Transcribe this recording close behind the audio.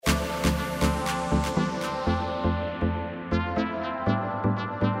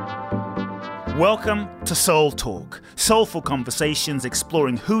Welcome to Soul Talk, soulful conversations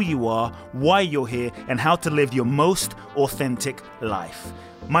exploring who you are, why you're here, and how to live your most authentic life.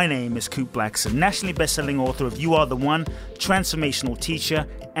 My name is Coop Blackson, nationally best-selling author of You Are the One, transformational teacher,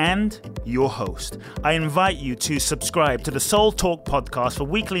 and your host. I invite you to subscribe to the Soul Talk podcast for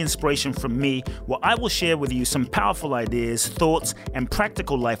weekly inspiration from me, where I will share with you some powerful ideas, thoughts, and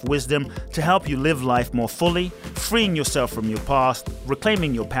practical life wisdom to help you live life more fully, freeing yourself from your past,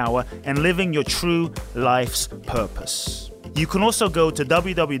 reclaiming your power, and living your true life's purpose. You can also go to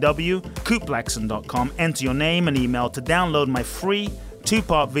www.coopblackson.com, enter your name and email to download my free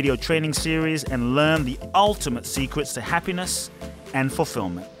 2-part video training series and learn the ultimate secrets to happiness and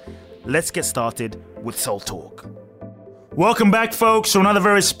fulfillment. Let's get started with Soul Talk. Welcome back, folks, to another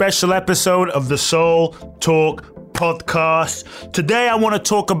very special episode of the Soul Talk podcast. Today I want to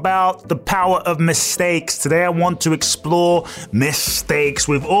talk about the power of mistakes. Today I want to explore mistakes.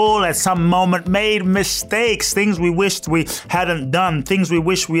 We've all at some moment made mistakes, things we wished we hadn't done, things we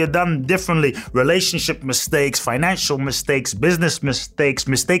wish we had done differently, relationship mistakes, financial mistakes, business mistakes,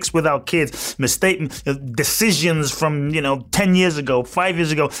 mistakes with our kids, decisions from 10 years ago, 5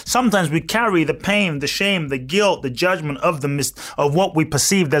 years ago. Sometimes we carry the pain, the shame, the guilt, the judgment of what we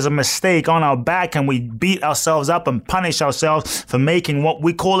perceived as a mistake on our back, and we beat ourselves up and punish ourselves for making what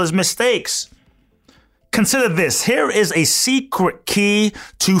we call as mistakes. Consider this. Here is a secret key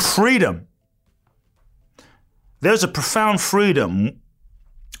to freedom. There's a profound freedom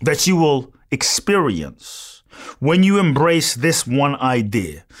that you will experience when you embrace this one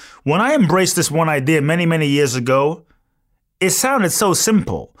idea. When I embraced this one idea many, many years ago, it sounded so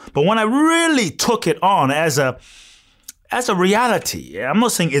simple. But when I really took it on as a reality, I'm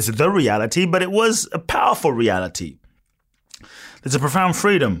not saying it's the reality, but it was a powerful reality. There's a profound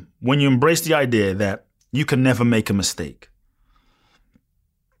freedom when you embrace the idea that you can never make a mistake.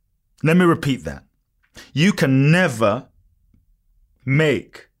 Let me repeat that. You can never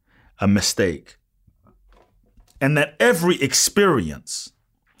make a mistake. And that every experience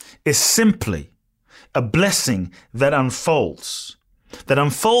is simply a blessing that unfolds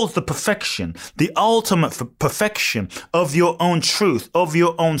the perfection, the ultimate perfection of your own truth, of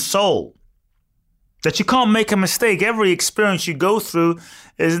your own soul. That you can't make a mistake. Every experience you go through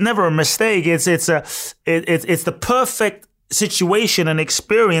is never a mistake. It's the perfect situation and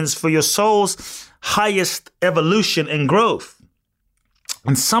experience for your soul's highest evolution and growth.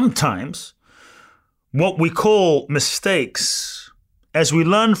 And sometimes what we call mistakes, as we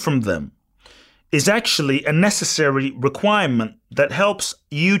learn from them, is actually a necessary requirement that helps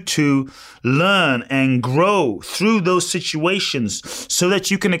you to learn and grow through those situations so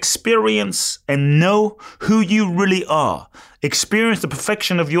that you can experience and know who you really are. Experience the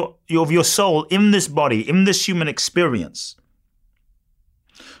perfection of your soul in this body, in this human experience.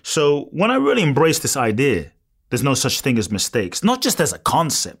 So when I really embrace this idea, there's no such thing as mistakes, not just as a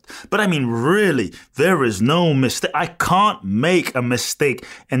concept, but I mean, really, there is no mistake. I can't make a mistake.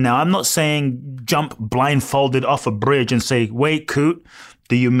 And now I'm not saying jump blindfolded off a bridge and say, wait, Coot,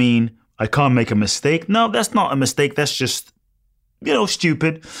 do you mean I can't make a mistake? No, that's not a mistake. That's just,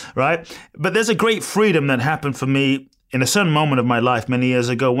 stupid, right? But there's a great freedom that happened for me in a certain moment of my life many years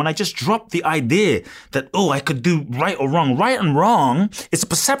ago when I just dropped the idea that, I could do right or wrong. Right and wrong is a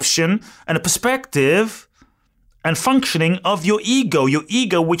perception and a perspective and functioning of your ego,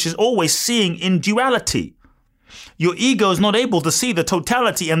 which is always seeing in duality. Your ego is not able to see the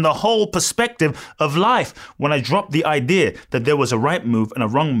totality and the whole perspective of life. When I dropped the idea that there was a right move and a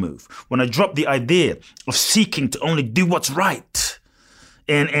wrong move, when I dropped the idea of seeking to only do what's right,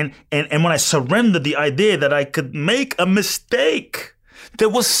 and when I surrendered the idea that I could make a mistake, there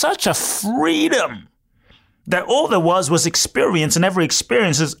was such a freedom. That all there was experience, and every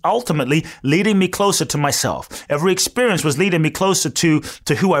experience is ultimately leading me closer to myself. Every experience was leading me closer to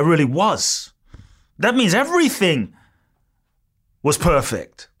who I really was. That means everything was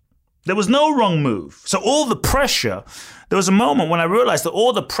perfect. There was no wrong move. So all the pressure, there was a moment when I realized that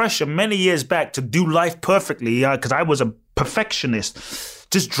all the pressure many years back to do life perfectly, because I was a perfectionist,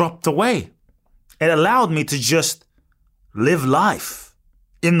 just dropped away. It allowed me to just live life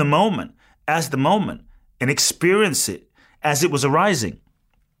in the moment, as the moment, and experience it as it was arising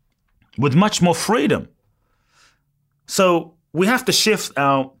with much more freedom. So we have to shift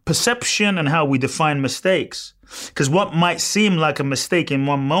our perception and how we define mistakes. Because what might seem like a mistake in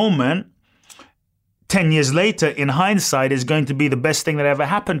one moment, 10 years later, in hindsight, is going to be the best thing that ever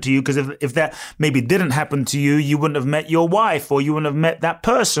happened to you. Because if that maybe didn't happen to you, you wouldn't have met your wife, or you wouldn't have met that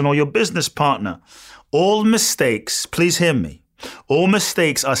person or your business partner. All mistakes, please hear me, all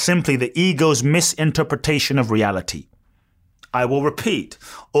mistakes are simply the ego's misinterpretation of reality. I will repeat,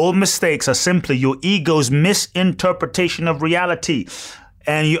 all mistakes are simply your ego's misinterpretation of reality.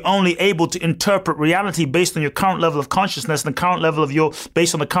 And you're only able to interpret reality based on your current level of consciousness and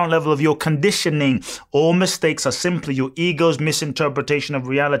based on the current level of your conditioning. All mistakes are simply your ego's misinterpretation of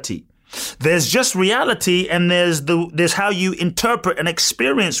reality. There's just reality, and there's how you interpret and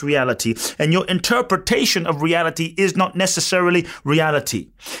experience reality. And your interpretation of reality is not necessarily reality.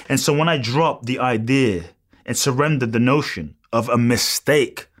 And so when I dropped the idea and surrendered the notion of a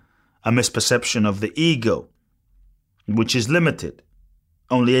mistake, a misperception of the ego, which is limited,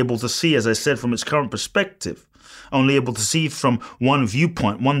 only able to see, as I said, from its current perspective, only able to see from one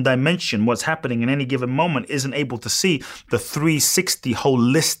viewpoint, one dimension, what's happening in any given moment, isn't able to see the 360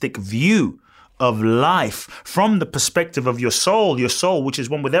 holistic view of life from the perspective of your soul, which is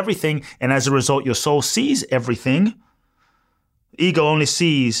one with everything. And as a result, your soul sees everything. Ego only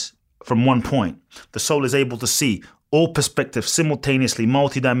sees from one point. The soul is able to see all perspectives simultaneously,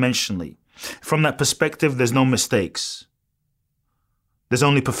 multidimensionally. From that perspective, there's no mistakes. There's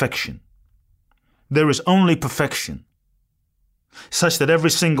only perfection. There is only perfection, such that every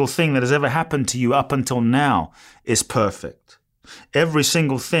single thing that has ever happened to you up until now is perfect. Every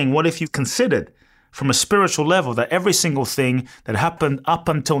single thing. What if you considered from a spiritual level that every single thing that happened up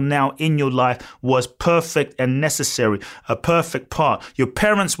until now in your life was perfect and necessary, a perfect part? Your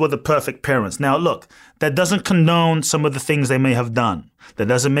parents were the perfect parents. Now, look, that doesn't condone some of the things they may have done. That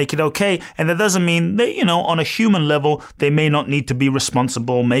doesn't make it okay. And that doesn't mean that, on a human level, they may not need to be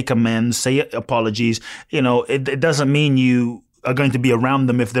responsible, make amends, say apologies. It doesn't mean you are going to be around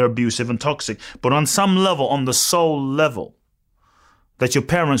them if they're abusive and toxic. But on some level, on the soul level, that your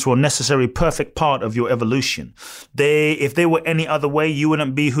parents were a necessary perfect part of your evolution. If they were any other way, you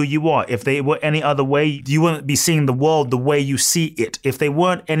wouldn't be who you are. If they were any other way, you wouldn't be seeing the world the way you see it. If they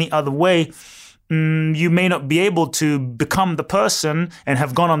weren't any other way, you may not be able to become the person and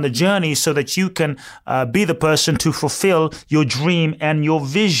have gone on the journey so that you can be the person to fulfill your dream and your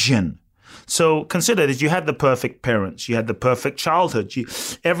vision. So consider that you had the perfect parents, you had the perfect childhood.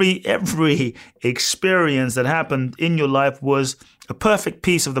 Every experience that happened in your life was a perfect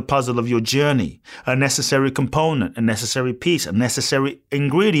piece of the puzzle of your journey, a necessary component, a necessary piece, a necessary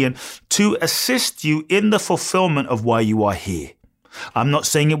ingredient to assist you in the fulfillment of why you are here. I'm not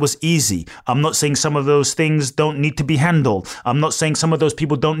saying it was easy. I'm not saying some of those things don't need to be handled. I'm not saying some of those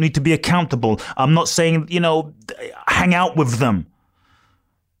people don't need to be accountable. I'm not saying, hang out with them.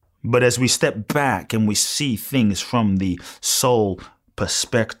 But as we step back and we see things from the soul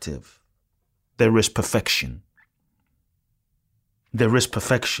perspective, there is perfection. There is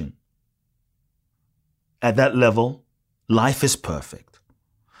perfection. At that level, life is perfect.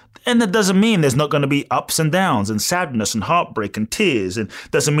 And that doesn't mean there's not going to be ups and downs and sadness and heartbreak and tears. And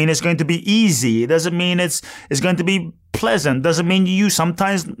doesn't mean it's going to be easy. It doesn't mean it's going to be pleasant. Doesn't mean you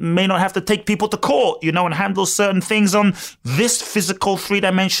sometimes may not have to take people to court, and handle certain things on this physical,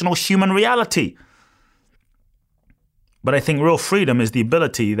 three-dimensional human reality. But I think real freedom is the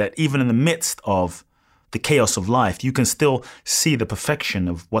ability that even in the midst of the chaos of life, you can still see the perfection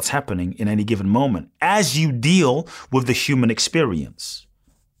of what's happening in any given moment as you deal with the human experience.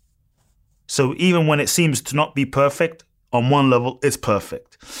 So even when it seems to not be perfect, on one level, it's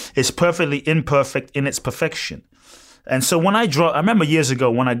perfect. It's perfectly imperfect in its perfection. And so I remember years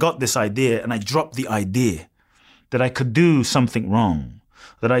ago when I got this idea and I dropped the idea that I could do something wrong,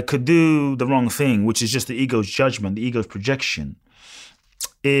 that I could do the wrong thing, which is just the ego's judgment, the ego's projection.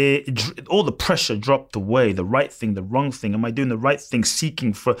 All the pressure dropped away, the right thing, the wrong thing. Am I doing the right thing,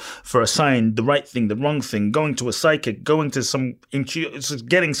 seeking for a sign, the right thing, the wrong thing, going to a psychic, going to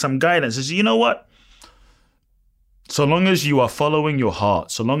getting some guidance? Is, you know what? So long as you are following your heart,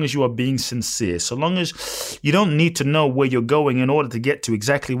 so long as you are being sincere, so long as you don't need to know where you're going in order to get to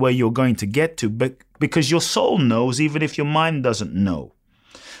exactly where you're going to get to, but because your soul knows, even if your mind doesn't know.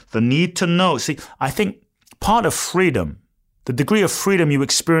 The need to know. See, I think part of freedom, the degree of freedom you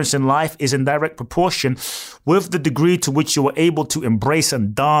experience in life is in direct proportion with the degree to which you are able to embrace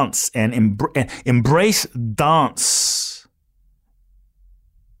and dance embrace dance.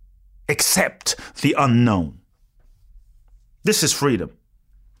 Accept the unknown. This is freedom.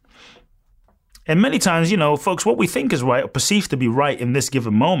 And many times, folks, what we think is right or perceive to be right in this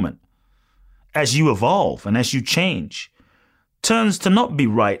given moment, as you evolve and as you change, turns to not be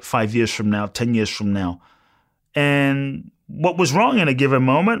right 5 years from now, 10 years from now. And what was wrong in a given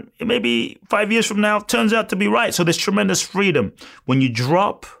moment, maybe 5 years from now, turns out to be right. So there's tremendous freedom when you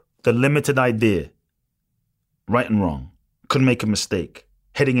drop the limited idea, right and wrong, could make a mistake,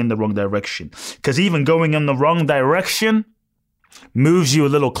 heading in the wrong direction. Because even going in the wrong direction moves you a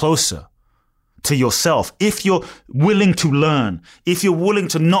little closer to yourself, if you're willing to learn, if you're willing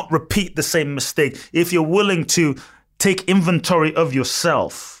to not repeat the same mistake, if you're willing to take inventory of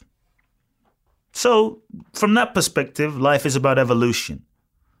yourself. So from that perspective, life is about evolution.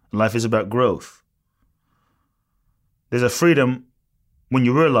 Life is about growth. There's a freedom when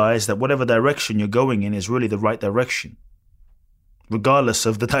you realize that whatever direction you're going in is really the right direction, regardless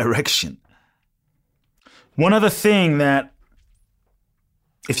of the direction. One other thing that,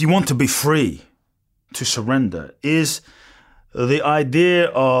 if you want to be free, to surrender, is the idea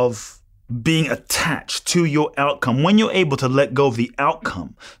of being attached to your outcome. When you're able to let go of the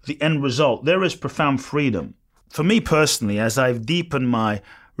outcome, the end result, there is profound freedom. For me personally, as I've deepened my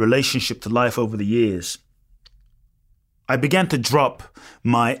relationship to life over the years, I began to drop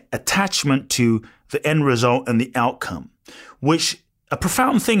my attachment to the end result and the outcome, which a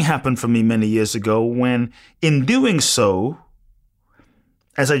profound thing happened for me many years ago when, in doing so,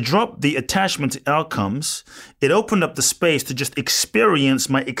 as I dropped the attachment to outcomes, it opened up the space to just experience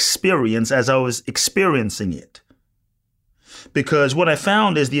my experience as I was experiencing it. Because what I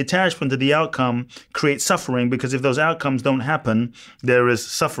found is the attachment to the outcome creates suffering, because if those outcomes don't happen, there is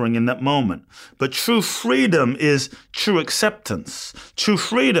suffering in that moment. But true freedom is true acceptance. True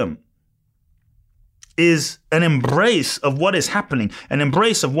freedom is an embrace of what is happening, an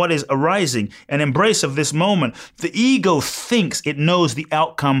embrace of what is arising, an embrace of this moment. The ego thinks it knows the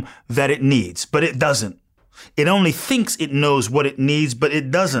outcome that it needs, but it doesn't. It only thinks it knows what it needs, but it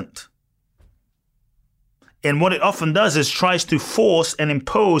doesn't. And what it often does is tries to force and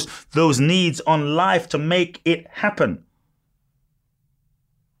impose those needs on life to make it happen.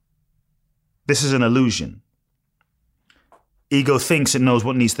 This is an illusion. Ego thinks it knows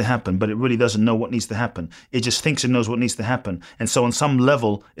what needs to happen, but it really doesn't know what needs to happen. It just thinks it knows what needs to happen. And so on some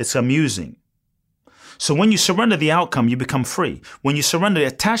level, it's amusing. So when you surrender the outcome, you become free. When you surrender the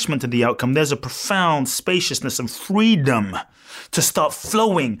attachment to the outcome, there's a profound spaciousness and freedom to start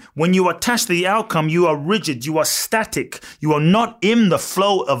flowing. When you attach to the outcome, you are rigid, you are static, you are not in the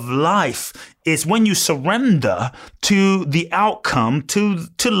flow of life. It's when you surrender to the outcome, to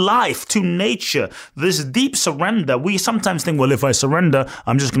life, to nature, this deep surrender. We sometimes think, well, if I surrender,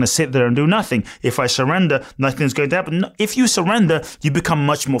 I'm just going to sit there and do nothing. If I surrender, nothing's going to happen. No, if you surrender, you become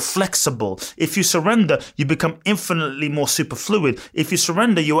much more flexible. If you surrender, you become infinitely more superfluid. If you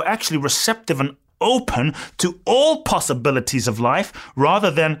surrender, you are actually receptive and open to all possibilities of life, rather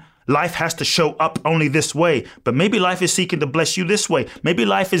than life has to show up only this way. But maybe life is seeking to bless you this way. Maybe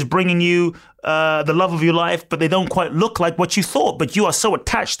life is bringing you the love of your life, but they don't quite look like what you thought. But you are so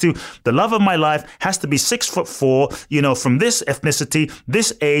attached to the love of my life has to be 6'4", from this ethnicity,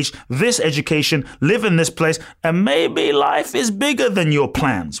 this age, this education, live in this place. And maybe life is bigger than your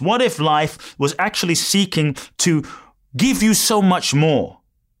plans. What if life was actually seeking to give you so much more?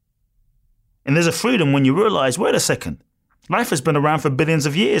 And there's a freedom when you realize, wait a second, life has been around for billions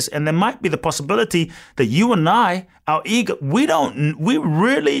of years, and there might be the possibility that you and I, our ego, we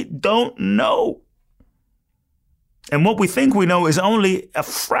really don't know. And what we think we know is only a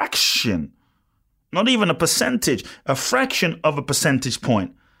fraction, not even a percentage, a fraction of a percentage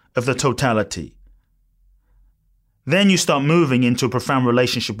point of the totality. Then you start moving into a profound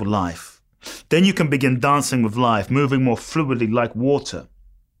relationship with life. Then you can begin dancing with life, moving more fluidly like water.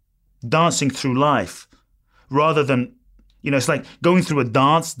 Dancing through life rather than, it's like going through a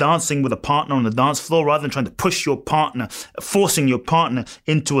dancing with a partner on the dance floor, rather than trying to push your partner, forcing your partner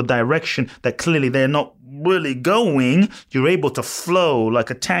into a direction that clearly they're not really going. You're able to flow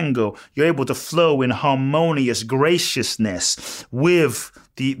like a tango. You're able to flow in harmonious graciousness with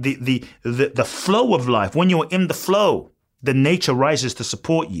the flow of life. When you're in the flow, the nature rises to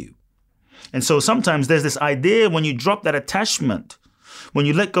support you. And so sometimes there's this idea when you drop that attachment, when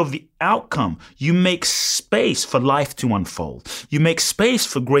you let go of the outcome, you make space for life to unfold. You make space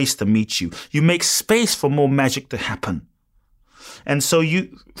for grace to meet you. You make space for more magic to happen. And so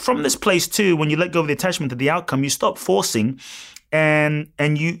from this place too, when you let go of the attachment to the outcome, you stop forcing and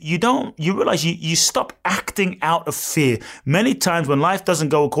you realize you stop acting out of fear. Many times when life doesn't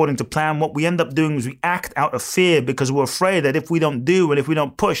go according to plan, what we end up doing is we act out of fear because we're afraid that if we don't do and if we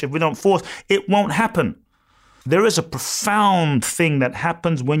don't push, if we don't force, it won't happen. There is a profound thing that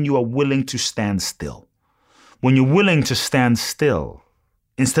happens when you are willing to stand still. When you're willing to stand still,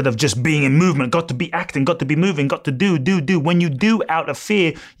 instead of just being in movement, got to be acting, got to be moving, got to do. When you do out of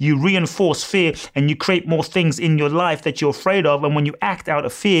fear, you reinforce fear and you create more things in your life that you're afraid of. And when you act out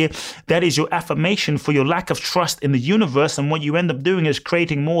of fear, that is your affirmation for your lack of trust in the universe. And what you end up doing is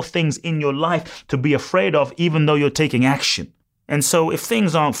creating more things in your life to be afraid of, even though you're taking action. And so if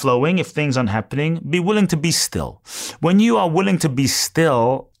things aren't flowing, if things aren't happening, be willing to be still. When you are willing to be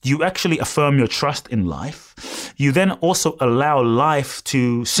still, you actually affirm your trust in life. You then also allow life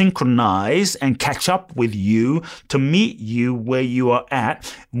to synchronize and catch up with you, to meet you where you are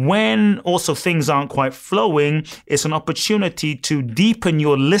at. When also things aren't quite flowing, it's an opportunity to deepen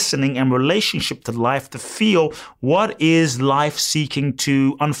your listening and relationship to life, to feel what is life seeking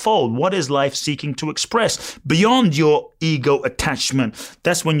to unfold, what is life seeking to express beyond your ego attachment.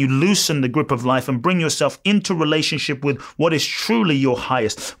 That's when you loosen the grip of life and bring yourself into relationship with what is truly your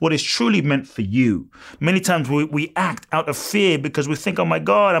highest, what is truly meant for you. Many times we act out of fear because we think, oh my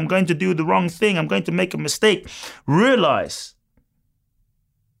God, I'm going to do the wrong thing. I'm going to make a mistake. Realize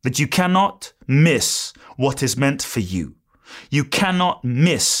that you cannot miss what is meant for you. You cannot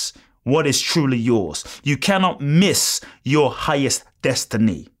miss what is truly yours. You cannot miss your highest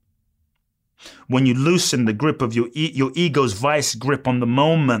destiny. When you loosen the grip of your ego's vice grip on the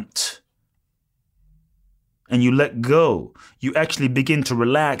moment, and you let go, you actually begin to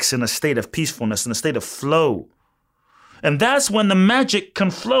relax in a state of peacefulness, in a state of flow. And that's when the magic can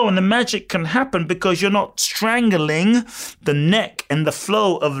flow and the magic can happen, because you're not strangling the neck and the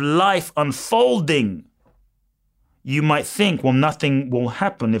flow of life unfolding. You might think, well, nothing will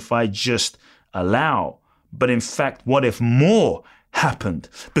happen if I just allow. But in fact, what if more happened?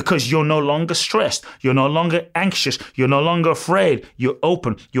 Because you're no longer stressed. You're no longer anxious. You're no longer afraid. You're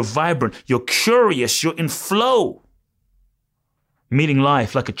open. You're vibrant. You're curious. You're in flow. Meeting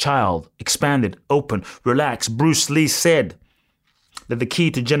life like a child, expanded, open, relaxed. Bruce Lee said that the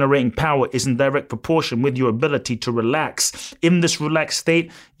key to generating power is in direct proportion with your ability to relax. In this relaxed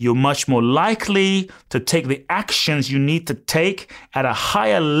state, you're much more likely to take the actions you need to take at a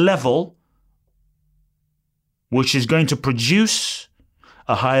higher level, which is going to produce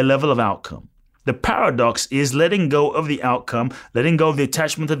a higher level of outcome. The paradox is letting go of the outcome, letting go of the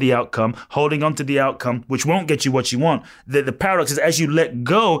attachment to the outcome, holding on to the outcome, which won't get you what you want. The paradox is, as you let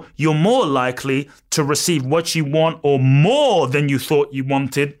go, you're more likely to receive what you want or more than you thought you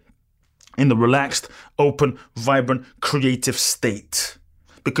wanted in the relaxed, open, vibrant, creative state,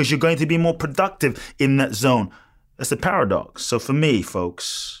 because you're going to be more productive in that zone. That's the paradox. So for me,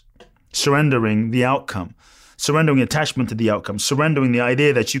 folks, surrendering the outcome, surrendering attachment to the outcome, surrendering the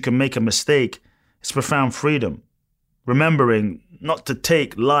idea that you can make a mistake, it's profound freedom. Remembering not to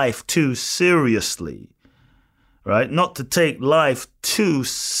take life too seriously, right? Not to take life too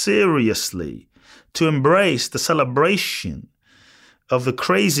seriously, to embrace the celebration of the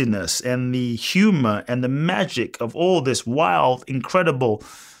craziness and the humor and the magic of all this wild, incredible,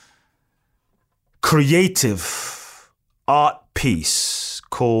 creative art piece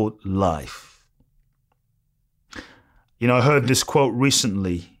called life. You know, I heard this quote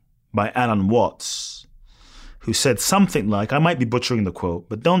recently by Alan Watts, who said something like, I might be butchering the quote,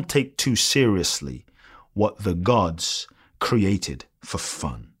 but don't take too seriously what the gods created for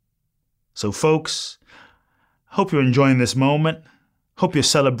fun. So folks, I hope you're enjoying this moment. Hope you're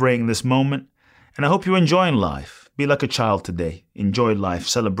celebrating this moment. And I hope you're enjoying life. Be like a child today. Enjoy life.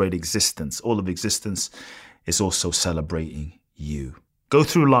 Celebrate existence. All of existence is also celebrating you. Go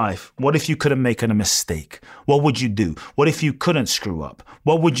through life. What if you couldn't make a mistake? What would you do? What if you couldn't screw up?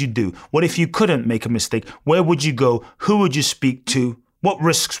 What would you do? What if you couldn't make a mistake? Where would you go? Who would you speak to? What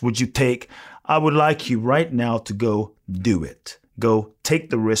risks would you take? I would like you right now to go do it. Go take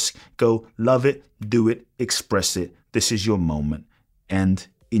the risk. Go love it, do it, express it. This is your moment, and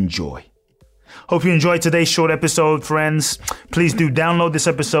enjoy. Hope you enjoyed today's short episode, friends. Please do download this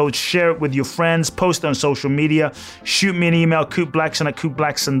episode, share it with your friends, post it on social media, shoot me an email,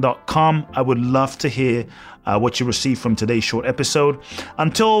 coopblackson@coopblackson.com. I would love to hear what you received from today's short episode.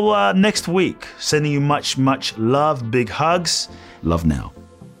 Until next week, sending you much, much love, big hugs. Love now.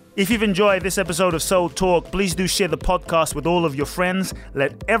 If you've enjoyed this episode of Soul Talk, please do share the podcast with all of your friends.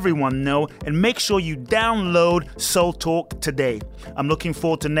 Let everyone know, and make sure you download Soul Talk today. I'm looking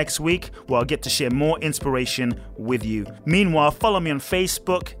forward to next week, where I'll get to share more inspiration with you. Meanwhile, follow me on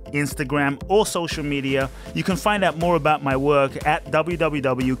Facebook, Instagram, or social media. You can find out more about my work at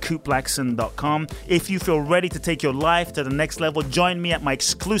www.coopblackson.com. If you feel ready to take your life to the next level, join me at my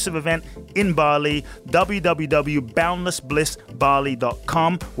exclusive event in Bali,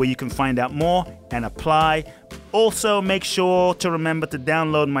 www.boundlessblissbali.com, where you can find out more and apply. Also, make sure to remember to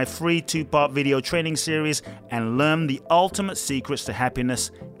download my free 2-part video training series and learn the ultimate secrets to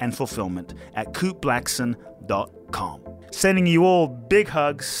happiness and fulfillment at coopblackson.com. Sending you all big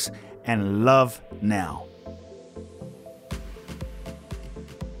hugs and love now.